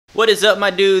What is up,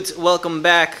 my dudes? Welcome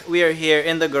back. We are here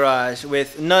in the garage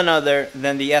with none other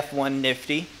than the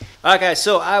F-150. Alright guys,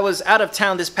 so I was out of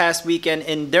town this past weekend,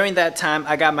 and during that time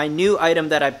I got my new item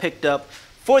that I picked up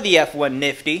for the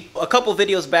F-150. A couple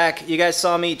videos back, you guys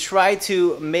saw me try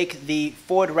to make the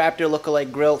Ford Raptor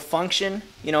lookalike grill function,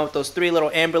 you know, with those three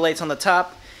little amber lights on the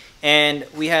top, and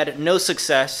we had no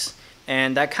success.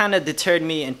 And that kind of deterred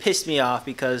me and pissed me off,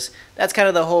 because that's kind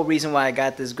of the whole reason why I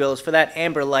got this grill, is for that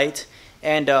amber light.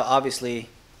 And obviously,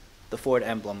 the Ford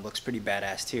emblem looks pretty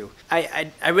badass too. I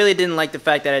really didn't like the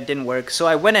fact that it didn't work, so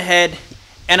I went ahead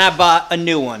and I bought a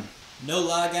new one. No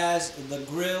lie guys, the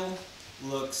grill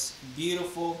looks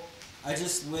beautiful. I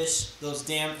just wish those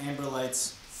damn amber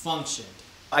lights functioned.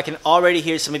 I can already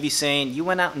hear some of you saying, you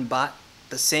went out and bought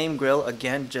the same grill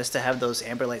again just to have those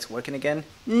amber lights working again?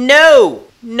 No!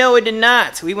 No, it did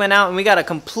not. We went out and we got a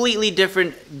completely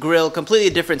different grill,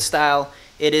 completely different style.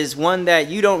 It is one that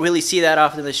you don't really see that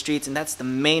often in the streets, and that's the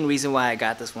main reason why I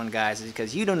got this one, guys, is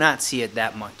because you do not see it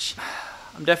that much.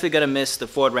 I'm definitely going to miss the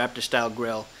Ford Raptor style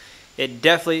grill. It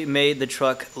definitely made the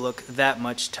truck look that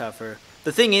much tougher.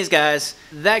 The thing is, guys,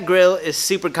 that grill is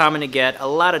super common to get. A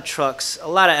lot of trucks, a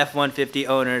lot of F-150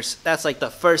 owners, that's like the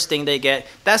first thing they get.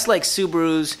 That's like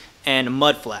Subarus and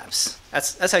mud flaps.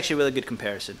 That's actually a really good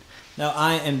comparison. Now,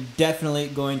 I am definitely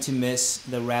going to miss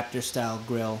the Raptor style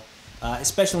grill.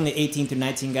 Especially in the 18 through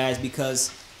 19 guys,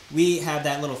 because we have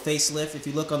that little facelift. If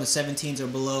you look on the 17s or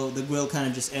below, the grill kind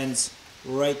of just ends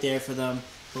right there for them.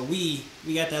 But we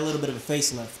got that little bit of a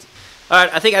facelift.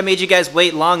 Alright, I think I made you guys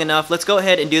wait long enough. Let's go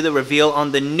ahead and do the reveal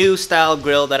on the new style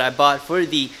grill that I bought for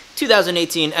the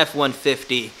 2018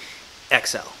 F-150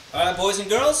 XL. Alright, boys and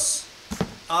girls,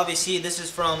 obviously this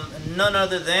is from none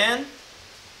other than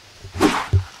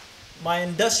my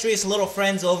industrious little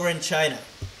friends over in China.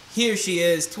 Here she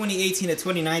is, 2018 to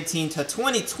 2019 to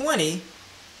 2020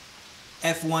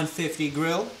 F-150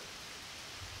 grill.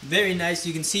 Very nice.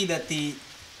 You can see that the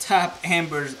top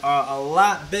ambers are a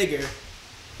lot bigger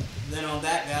than on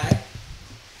that guy.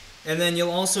 And then you'll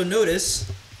also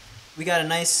notice we got a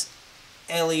nice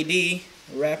LED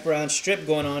wraparound strip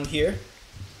going on here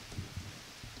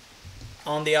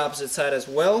on the opposite side as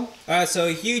well. Alright, so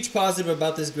a huge positive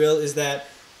about this grill is that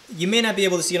you may not be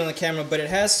able to see it on the camera, but it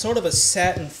has sort of a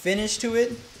satin finish to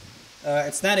it.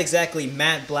 It's not exactly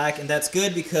matte black, and that's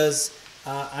good because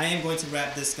I am going to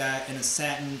wrap this guy in a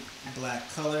satin black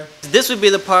color. This would be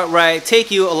the part where I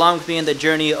take you along with me in the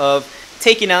journey of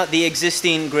taking out the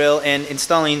existing grill and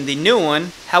installing the new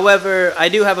one. However, I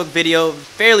do have a video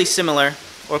fairly similar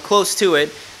or close to it,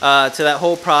 to that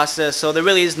whole process, so there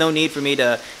really is no need for me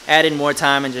to add in more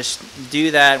time and just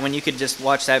do that when you could just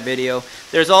watch that video.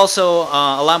 There's also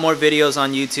a lot more videos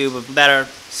on YouTube that are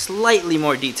slightly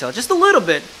more detailed, just a little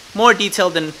bit more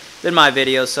detailed than my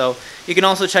videos, so you can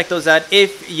also check those out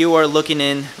if you are looking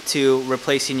into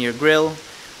replacing your grill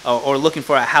or looking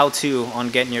for a how-to on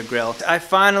getting your grill. I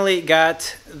finally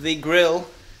got the grill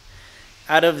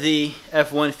out of the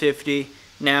F-150.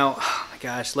 Now, oh my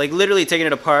gosh, like literally taking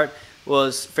it apart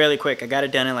was fairly quick. I got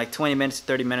it done in like 20 minutes,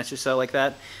 30 minutes or so, like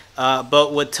that.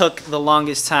 But what took the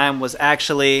longest time was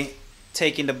actually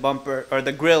taking the bumper, or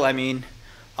the grill I mean,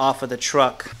 off of the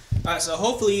truck. Alright, so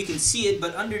hopefully you can see it,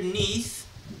 but underneath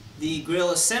the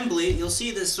grill assembly, you'll see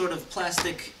this sort of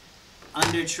plastic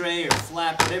under tray or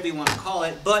flap, whatever you want to call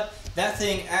it, but that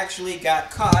thing actually got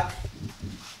caught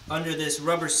under this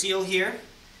rubber seal here.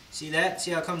 See that?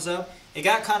 See how it comes up? It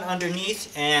got caught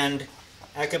underneath, and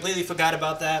I completely forgot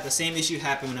about that. The same issue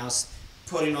happened when I was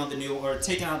putting on the new, or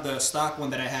taking out the stock one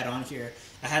that I had on here.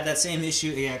 I had that same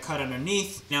issue. It got caught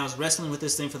underneath. Now I was wrestling with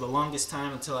this thing for the longest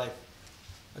time until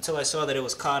I saw that it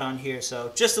was caught on here.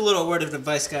 So just a little word of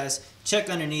advice, guys. Check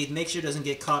underneath. Make sure it doesn't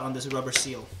get caught on this rubber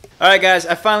seal. Alright guys,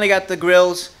 I finally got the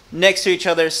grills next to each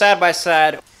other, side by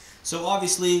side. So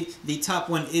obviously the top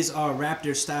one is our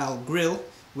Raptor style grill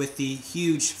with the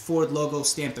huge Ford logo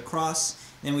stamped across.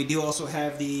 Then we do also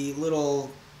have the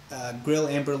little grill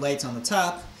amber lights on the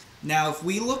top. Now if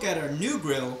we look at our new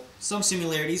grill, some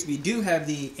similarities. We do have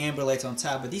the amber lights on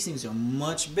top, but these things are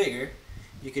much bigger.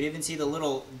 You could even see the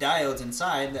little diodes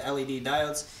inside, the LED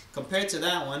diodes. Compared to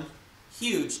that one,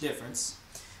 huge difference.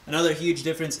 Another huge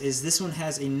difference is this one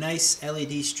has a nice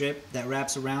LED strip that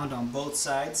wraps around on both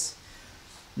sides.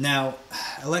 Now,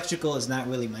 electrical is not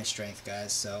really my strength,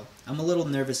 guys, so I'm a little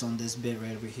nervous on this bit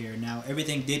right over here. Now,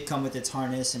 everything did come with its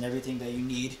harness and everything that you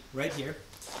need right here.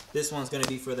 This one's going to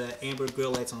be for the amber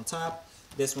grill lights on top.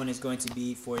 This one is going to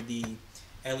be for the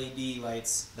LED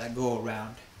lights that go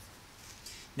around.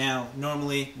 Now,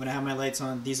 normally when I have my lights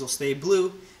on, these will stay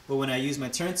blue, but when I use my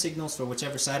turn signals for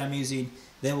whichever side I'm using,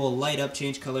 they will light up,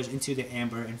 change colors into the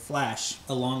amber, and flash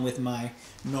along with my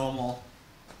normal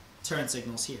turn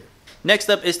signals here. Next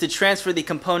up is to transfer the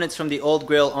components from the old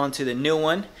grill onto the new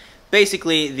one,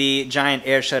 basically the giant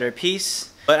air shutter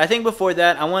piece. But I think before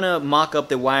that, I want to mock up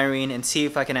the wiring and see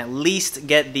if I can at least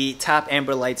get the top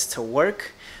amber lights to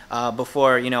work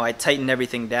before, you know, I tighten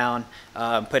everything down,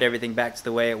 put everything back to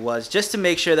the way it was, just to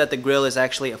make sure that the grill is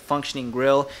actually a functioning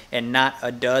grill and not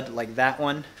a dud like that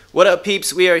one. What up,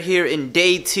 peeps? We are here in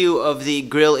day 2 of the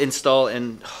grill install,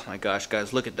 and oh my gosh,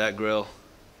 guys, look at that grill.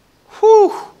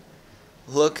 Whew!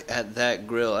 Look at that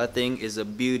grill. That thing is a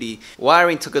beauty.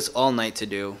 Wiring took us all night to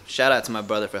do. Shout out to my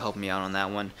brother for helping me out on that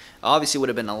one. Obviously, it would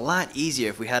have been a lot easier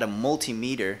if we had a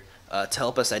multimeter to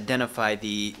help us identify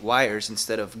the wires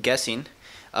instead of guessing.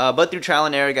 But through trial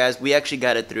and error, guys, we actually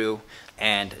got it through.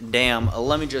 And damn,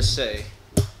 let me just say,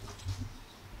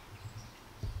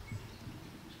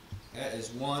 that is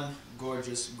one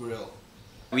gorgeous grill.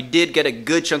 We did get a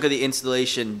good chunk of the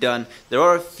installation done. There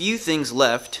are a few things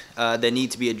left that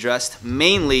need to be addressed,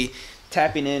 mainly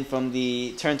tapping in from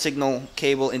the turn signal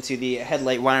cable into the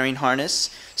headlight wiring harness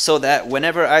so that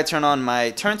whenever I turn on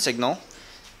my turn signal,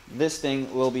 this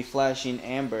thing will be flashing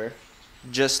amber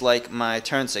just like my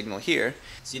turn signal here.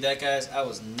 See that, guys? I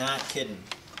was not kidding.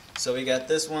 So we got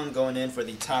this one going in for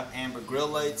the top amber grill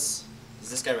lights. Is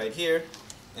this guy right here.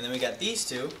 And then we got these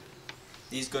two.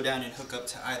 These go down and hook up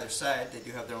to either side. They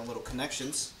do have their own little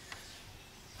connections.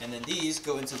 And then these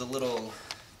go into the little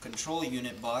control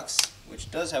unit box,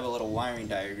 which does have a little wiring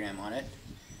diagram on it,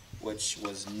 which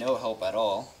was no help at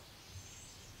all.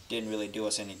 Didn't really do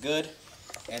us any good.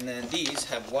 And then these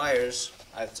have wires.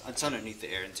 It's underneath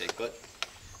the air intake, but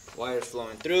wires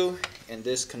flowing through, and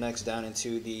this connects down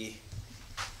into the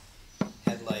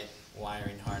headlight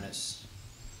wiring harness.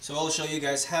 So I'll show you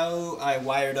guys how I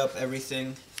wired up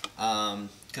everything,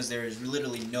 because there is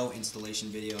literally no installation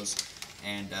videos,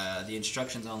 and the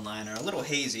instructions online are a little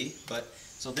hazy. But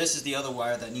so this is the other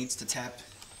wire that needs to tap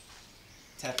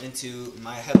into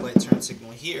my headlight turn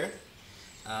signal here,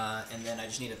 and then I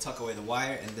just need to tuck away the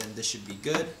wire, and then this should be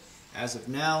good. As of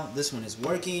now, this one is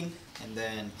working, and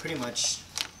then pretty much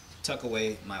tuck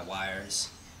away my wires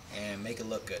and make it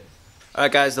look good.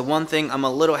 Alright, guys, the one thing I'm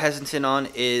a little hesitant on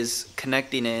is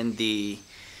connecting in the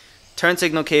turn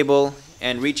signal cable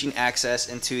and reaching access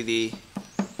into the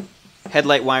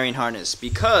headlight wiring harness,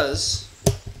 because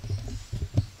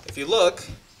if you look,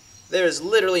 there is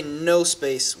literally no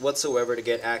space whatsoever to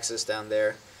get access down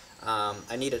there.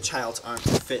 I need a child's arm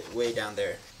to fit way down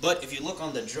there. But if you look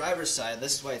on the driver's side,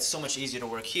 this is why it's so much easier to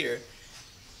work here,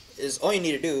 is all you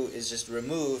need to do is just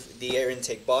remove the air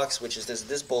intake box, which is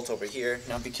this bolt over here.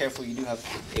 Now be careful, you do have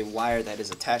a wire that is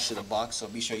attached to the box, so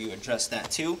be sure you address that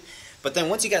too. But then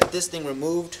once you got this thing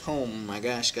removed, oh my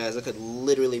gosh, guys, I could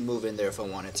literally move in there if I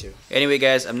wanted to. Anyway,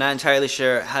 guys, I'm not entirely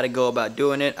sure how to go about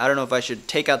doing it. I don't know if I should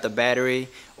take out the battery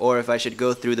or if I should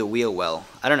go through the wheel well.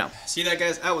 I don't know. See that,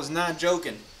 guys? I was not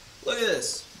joking. Look at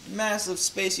this massive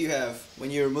space you have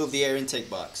when you remove the air intake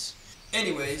box.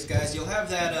 Anyways, guys, you'll have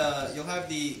that. You'll have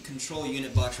the control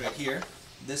unit box right here.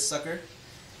 This sucker.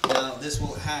 Now this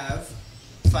will have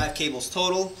 5 cables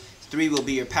total. 3 will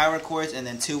be your power cords, and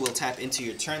then 2 will tap into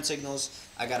your turn signals.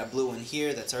 I got a blue one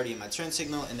here that's already in my turn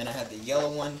signal, and then I have the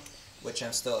yellow one, which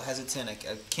I'm still hesitant. I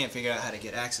can't figure out how to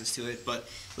get access to it. But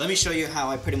let me show you how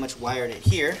I pretty much wired it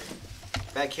here.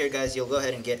 Back here, guys, you'll go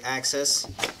ahead and get access.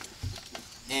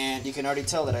 And you can already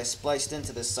tell that I spliced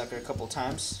into this sucker a couple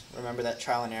times. Remember that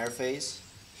trial and error phase?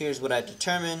 Here's what I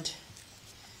determined.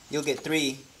 You'll get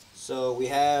 3. So we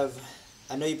have,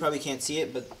 I know you probably can't see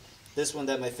it, but this one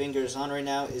that my finger is on right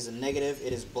now is a negative.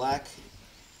 It is black.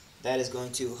 That is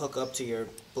going to hook up to your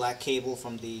black cable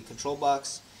from the control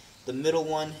box. The middle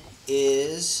one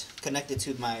is connected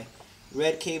to my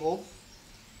red cable.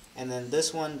 And then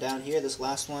this one down here, this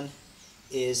last one,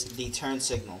 is the turn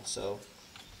signal. So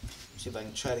see if I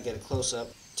can try to get a close-up.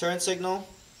 Turn signal,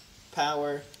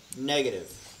 power,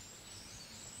 negative.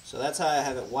 So that's how I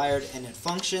have it wired, and it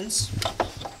functions.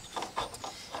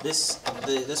 This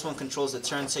one controls the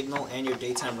turn signal and your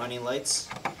daytime running lights.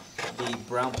 The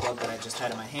brown plug that I just had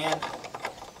in my hand.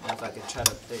 Now if I could try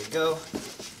to, there you go.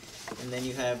 And then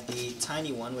you have the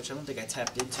tiny one, which I don't think I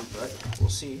tapped into, but we'll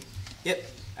see. Yep,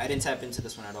 I didn't tap into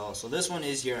this one at all. So this one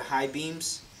is your high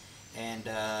beams, and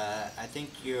I think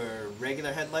your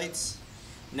regular headlights.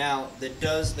 Now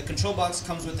the control box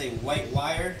comes with a white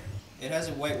wire. It has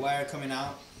a white wire coming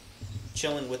out,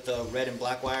 chilling with the red and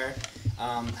black wire.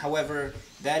 However,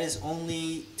 that is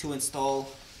only to install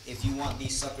if you want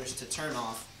these suckers to turn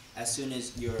off as soon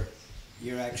as your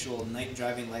actual night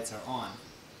driving lights are on.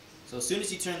 So as soon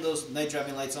as you turn those night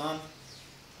driving lights on,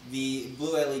 the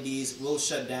blue LEDs will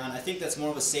shut down. I think that's more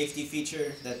of a safety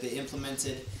feature that they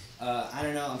implemented. I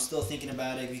don't know, I'm still thinking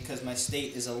about it because my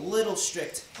state is a little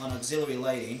strict on auxiliary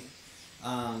lighting.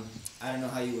 I don't know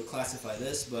how you would classify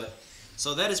this, but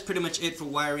so that is pretty much it for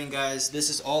wiring, guys. This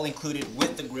is all included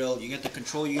with the grill. You get the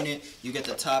control unit, you get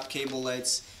the top cable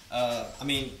lights. I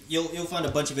mean, you'll find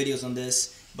a bunch of videos on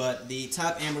this, but the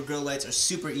top amber grill lights are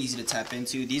super easy to tap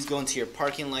into. These go into your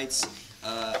parking lights.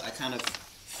 I kind of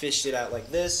fished it out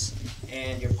like this,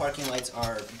 and your parking lights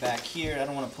are back here. I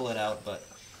don't want to pull it out, but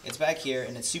it's back here,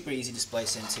 and it's super easy to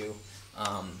splice into.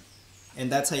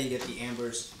 And that's how you get the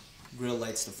ambers grill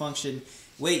lights to function.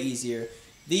 Way easier.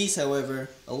 These, however,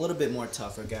 a little bit more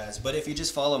tougher, guys. But if you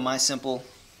just follow my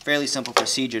fairly simple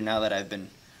procedure, now that I've been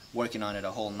working on it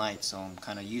a whole night, so I'm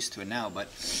kind of used to it now. But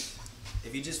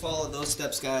if you just follow those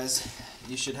steps, guys,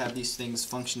 you should have these things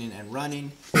functioning and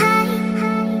running.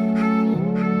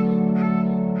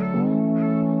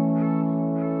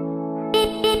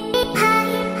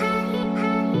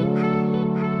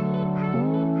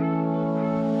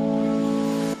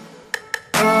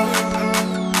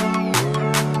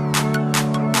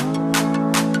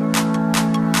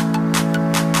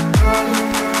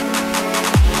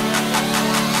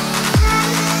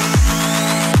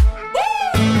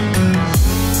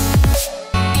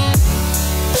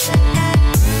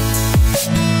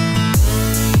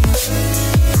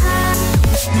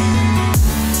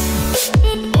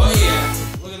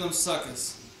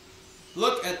 Suckers.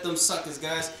 Look at them suckers,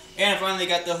 guys. And I finally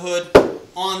got the hood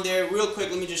on there. Real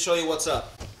quick, let me just show you what's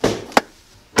up.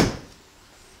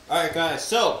 Alright, guys,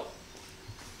 so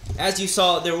as you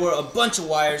saw, there were a bunch of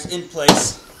wires in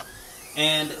place,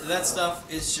 and that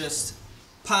stuff is just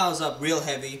piles up real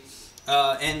heavy,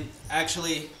 and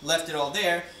actually left it all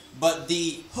there, but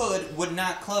the hood would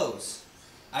not close.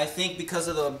 I think because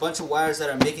of the bunch of wires that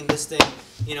are making this thing,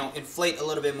 you know, inflate a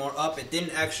little bit more up, it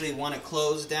didn't actually want to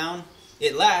close down.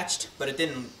 It latched, but it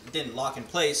didn't lock in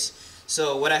place.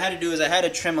 So what I had to do is I had to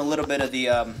trim a little bit of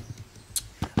this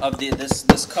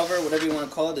cover, whatever you want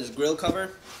to call it, this grill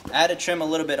cover. I had to trim a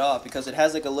little bit off because it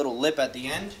has like a little lip at the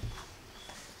end.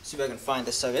 Let's see if I can find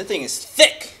this stuff. That thing is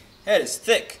thick. That is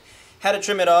thick. Had to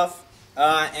trim it off,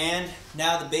 and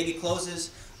now the baby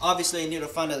closes. Obviously, I need to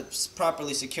find a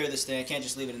properly secure this thing. I can't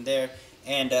just leave it in there.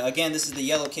 And again, this is the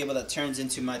yellow cable that turns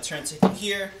into my turn signal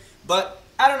here. But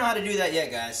I don't know how to do that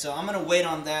yet, guys. So I'm going to wait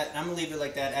on that. I'm going to leave it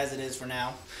like that as it is for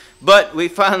now. But we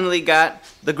finally got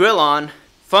the grill on,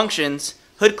 functions,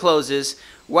 hood closes,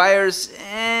 wires,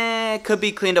 could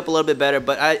be cleaned up a little bit better,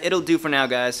 but it'll do for now,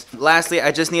 guys. Lastly,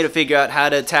 I just need to figure out how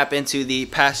to tap into the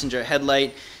passenger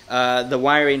headlight, the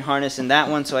wiring harness in that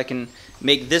one, so I can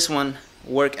make this one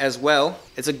work as well.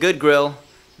 It's a good grill,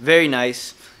 very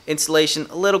nice. Installation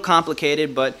a little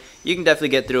complicated, but you can definitely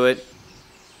get through it.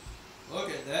 Look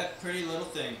at that pretty little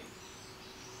thing.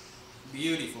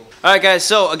 Beautiful. Alright, guys,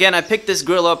 so again, I picked this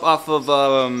grill up off of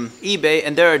eBay,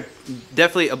 and there are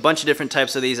definitely a bunch of different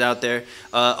types of these out there.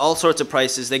 All sorts of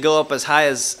prices. They go up as high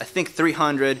as, I think,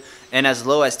 $300 and as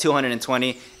low as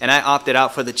 $220, and I opted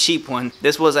out for the cheap one.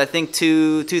 This was, I think,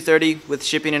 $230 with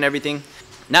shipping and everything.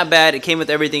 Not bad. It came with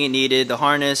everything it needed. The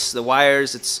harness, the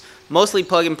wires. It's mostly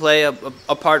plug and play,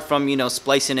 apart from, you know,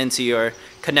 splicing into your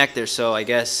connector. So I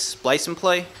guess splice and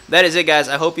play. That is it, guys.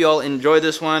 I hope you all enjoyed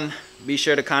this one. Be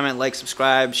sure to comment, like,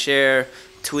 subscribe, share,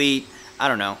 tweet. I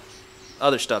don't know,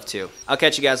 other stuff too. I'll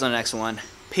catch you guys on the next one.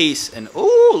 Peace, and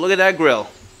ooh, look at that grill.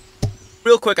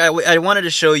 Real quick, I wanted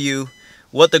to show you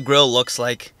what the grill looks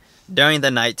like during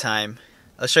the nighttime.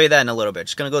 I'll show you that in a little bit.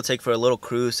 Just gonna go take for a little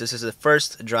cruise. This is the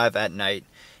first drive at night.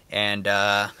 And,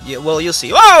 yeah, well, you'll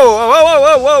see. Whoa, whoa, whoa,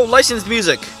 whoa, whoa, licensed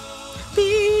music.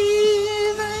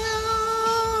 Be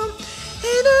there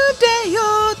in a day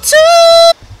or two.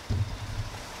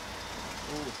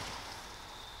 Ooh.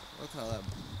 Look how that...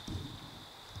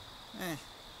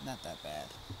 not that bad.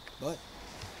 But,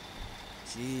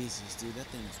 Jesus, dude, that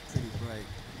thing is pretty bright.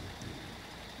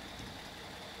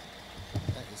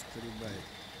 That is pretty bright.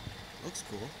 Looks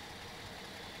cool.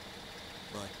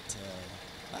 But,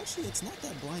 actually, it's not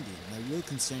that blinding. My real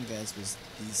concern, guys, was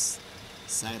these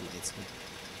side lights. But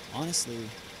honestly,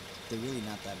 they're really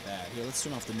not that bad. Here, let's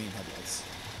turn off the main headlights.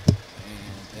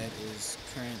 And that is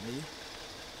currently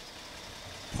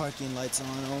parking lights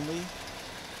on only.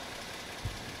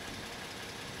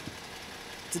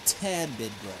 It's a tad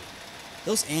bit bright.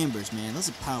 Those ambers, man, those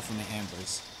are powerful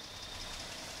ambers.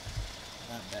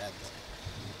 Not bad, though.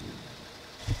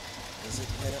 Does it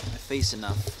light up my face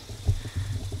enough?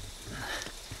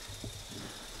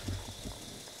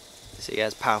 See, it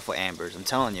has powerful ambers, I'm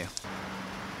telling you.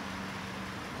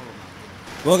 Oh my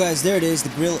goodness. Well guys, there it is, the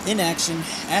grill in action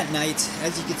at night.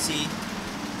 As you can see,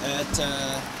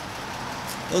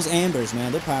 those ambers,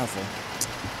 man, they're powerful.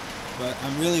 But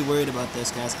I'm really worried about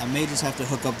this, guys. I may just have to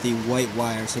hook up the white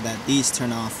wire so that these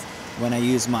turn off when I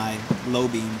use my low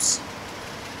beams.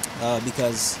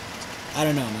 Because, I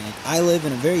don't know, man. I live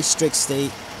in a very strict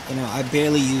state. You know, I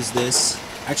barely use this.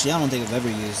 Actually, I don't think I've ever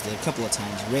used it. A couple of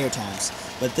times, rare times.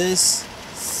 But this,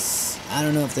 I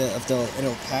don't know if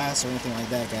it'll pass or anything like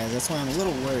that, guys. That's why I'm a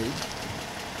little worried.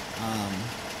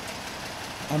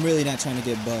 I'm really not trying to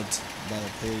get bugged by the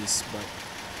police, but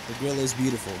the grill is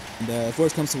beautiful. And if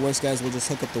worst comes to worst, guys, we'll just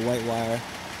hook up the white wire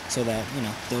so that, you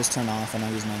know, those turn off and I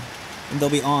use mine. And they'll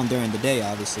be on during the day,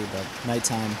 obviously, but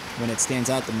nighttime, when it stands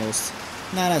out the most,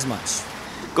 not as much.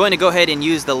 Going to go ahead and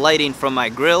use the lighting from my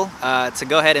grill to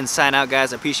go ahead and sign out,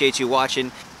 guys. I appreciate you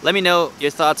watching. Let me know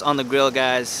your thoughts on the grill,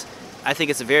 guys. I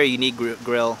think it's a very unique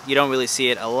grill. You don't really see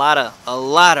it. A lot of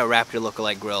Raptor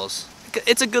lookalike grills.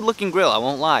 It's a good looking grill, I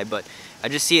won't lie, but I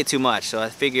just see it too much. So I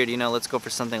figured, you know, let's go for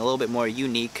something a little bit more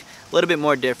unique, a little bit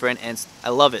more different, and I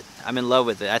love it. I'm in love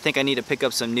with it. I think I need to pick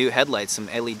up some new headlights, some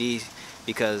LED,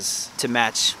 because to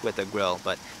match with the grill,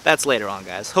 but that's later on,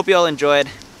 guys. Hope you all enjoyed.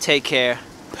 Take care.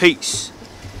 Peace.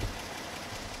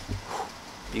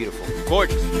 Beautiful.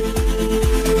 Gorgeous.